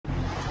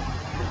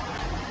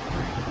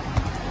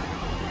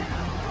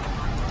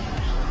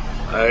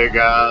Hey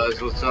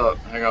guys, what's up?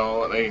 Hang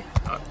on, let me.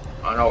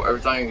 I know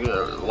everything's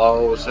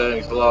low,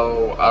 settings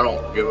low. I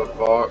don't give a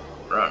fuck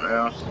right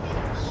now.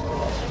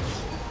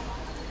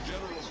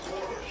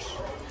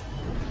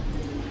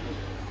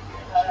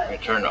 Let me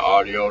turn the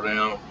audio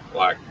down.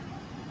 Like,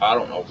 I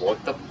don't know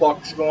what the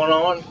fuck's going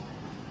on,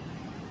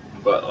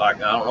 but like,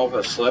 I don't know if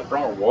I slept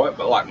on or what,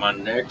 but like my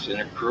neck's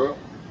in a crook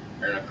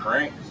and a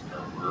crank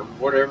or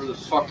whatever the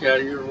fuck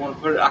out of you want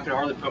to put it. I can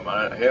hardly put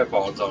my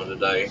headphones on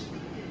today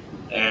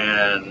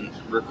and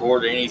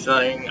record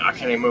anything. I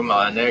can't even move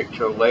my neck to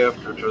the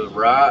left or to the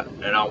right,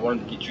 and I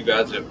wanted to get you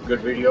guys a good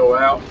video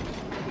out.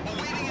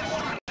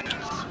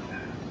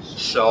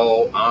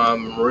 So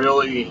I'm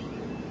really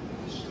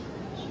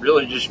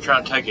just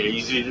trying to take it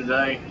easy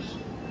today.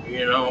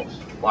 You know,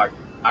 like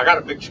I got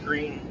a big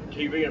screen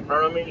TV in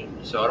front of me,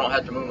 so I don't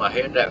have to move my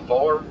head that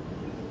far.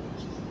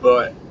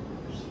 But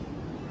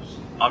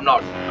I don't.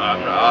 Oh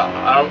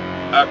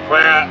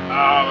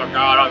my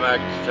God, I'm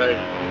agitated.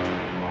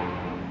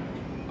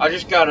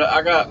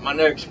 I got my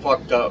neck's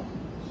fucked up,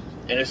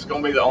 and it's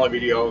gonna be the only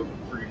video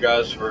for you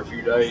guys for a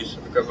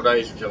couple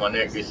days until my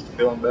neck gets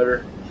feeling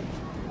better,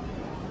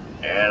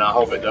 and I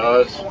hope it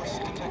does.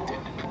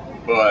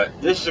 But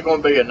this is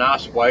gonna be a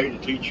nice way to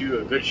teach you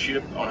a good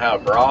ship on how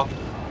to brawl.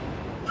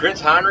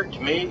 Prince Heinrich to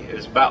me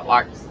is about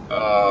like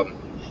a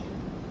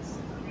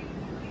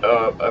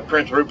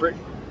Prince Rupert,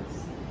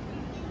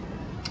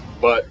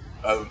 but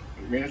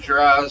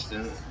miniaturized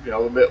and a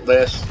little bit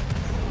less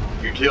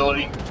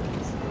utility.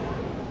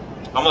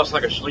 Almost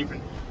like a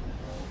sleeping.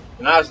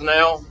 Knives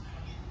Now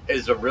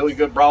is a really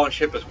good brawling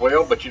ship as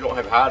well, but you don't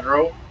have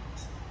hydro.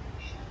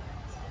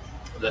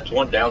 That's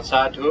one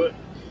downside to it.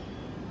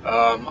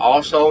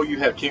 Also, you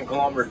have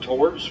 10-kilometer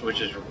torps, which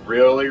is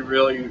really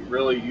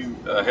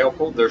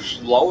helpful. They're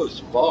slow as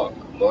fuck,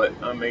 but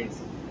I mean,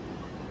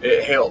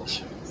 it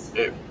helps.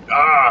 It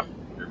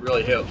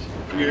really helps.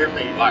 If you hear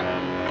me like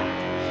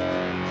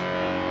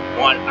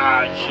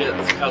shit,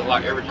 it's because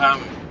like every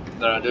time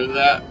that I do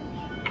that,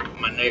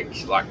 my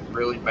neck's like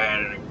really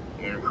bad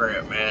in a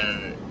cramp,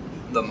 man.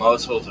 The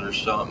muscles or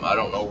something, I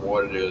don't know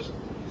what it is.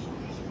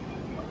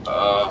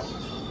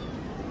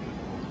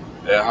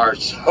 It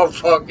hurts so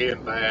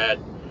fucking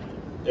bad.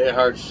 It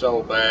hurts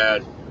so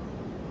bad.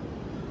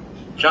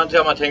 I'm trying to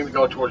tell my team to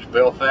go towards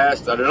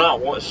Belfast. I do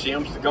not want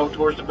Sims to go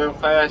towards the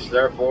Belfast.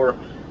 Therefore,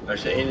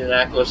 there's an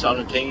Indianapolis on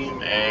the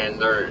team,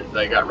 and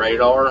they got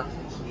radar.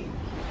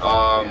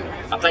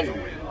 I think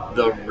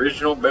the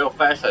original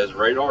Belfast has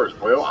radar as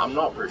well. I'm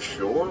not for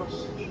sure.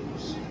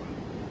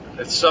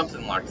 It's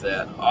something like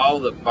that. Oh,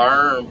 the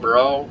burn,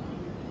 bro.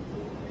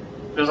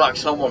 Feels like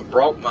someone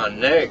broke my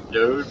neck,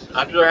 dude.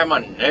 I'd rather have my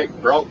neck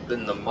broke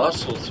than the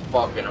muscles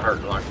fucking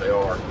hurting like they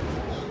are.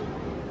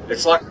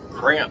 It's like a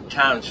cramp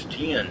times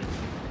 10.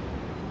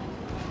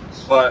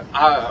 But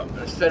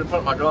instead of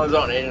putting my guns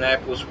on in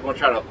Indianapolis, we're going to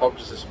try to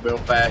focus this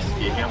Belfast to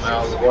get him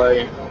out of the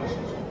way.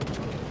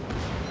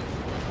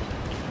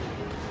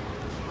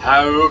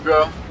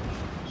 Hyuga.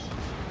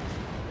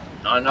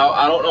 I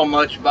don't know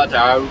much about the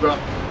Hyuga,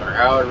 or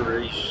however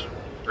you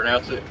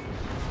pronounce it.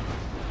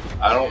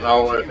 I don't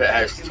know if it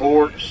has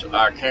torques.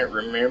 I can't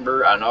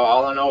remember.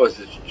 All I know is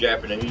it's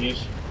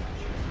Japanese,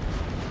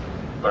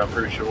 but I'm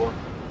pretty sure.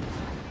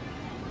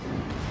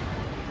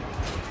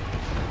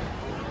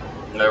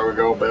 There we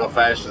go.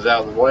 Belfast is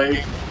out of the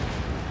way,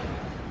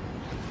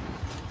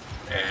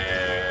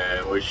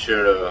 and we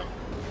should have.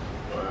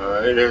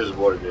 It is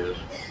what it is.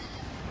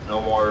 No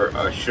more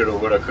shoulda,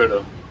 woulda,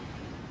 coulda.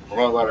 We're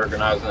gonna let our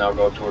Knives Now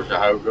go towards the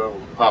Hyuga.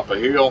 Pop a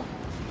hill.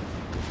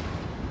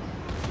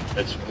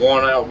 It's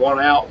one out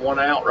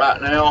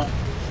right now.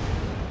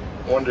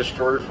 One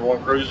destroyer for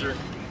one cruiser.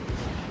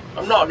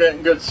 I'm not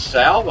getting good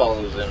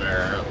salvos in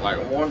there. Like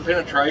one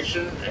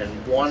penetration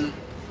and one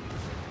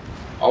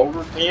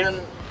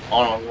overpin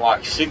on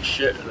like 6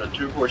 shit,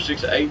 2, 4,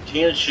 6, 8,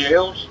 10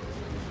 shells.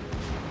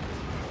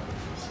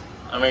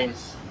 I mean,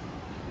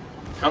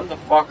 come the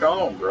fuck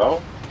on,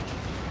 bro.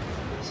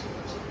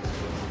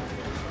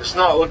 It's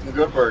not looking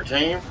good for our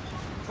team.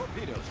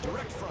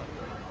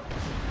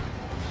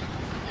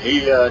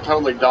 He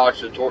totally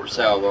dodged the torp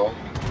salvo.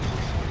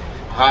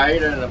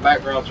 Haida in the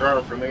background's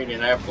running from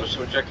Indianapolis,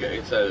 which I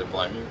can't say to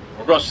blame you.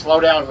 We're going to slow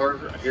down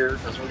here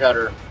because we got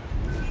her.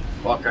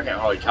 Fuck, I can't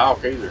hardly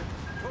talk either.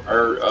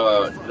 Or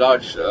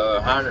dodge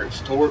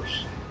Heinrich's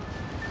torps.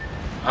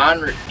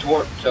 Heinrich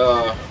torped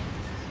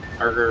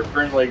our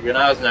friendly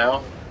Knives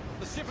Now.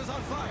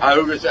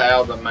 Hyuga's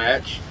out of the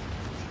match.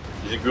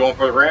 Is he going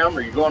for the round or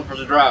are you going for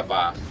the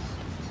drive-by?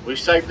 We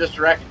saved this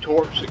racket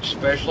torps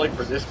especially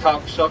for this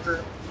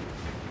cocksucker.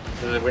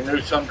 Because if we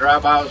knew some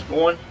drive-by was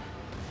going,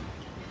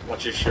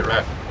 watch this shit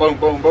right. Boom,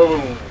 boom,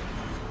 boom.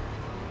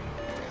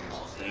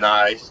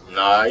 Nice,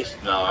 nice,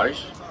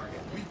 nice.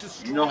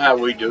 You know how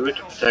we do it,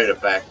 the Potato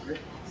Factory.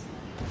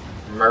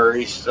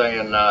 Murray's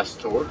saying nice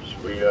torps.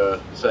 We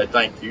say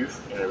thank you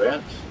in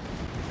advance.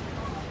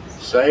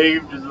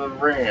 Saved the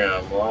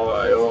ram.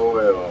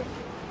 LOL.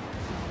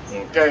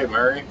 Okay,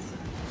 Murray.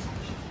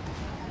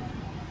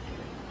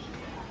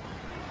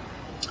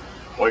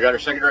 We got our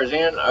secondaries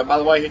in. By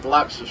the way, hit the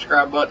like,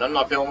 subscribe button. I'm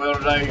not feeling well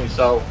today, and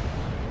so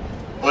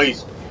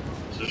please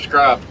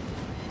subscribe.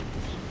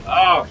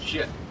 Oh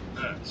shit!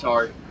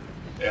 Sorry,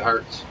 it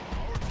hurts.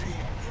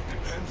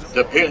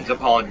 Depends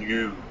upon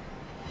you.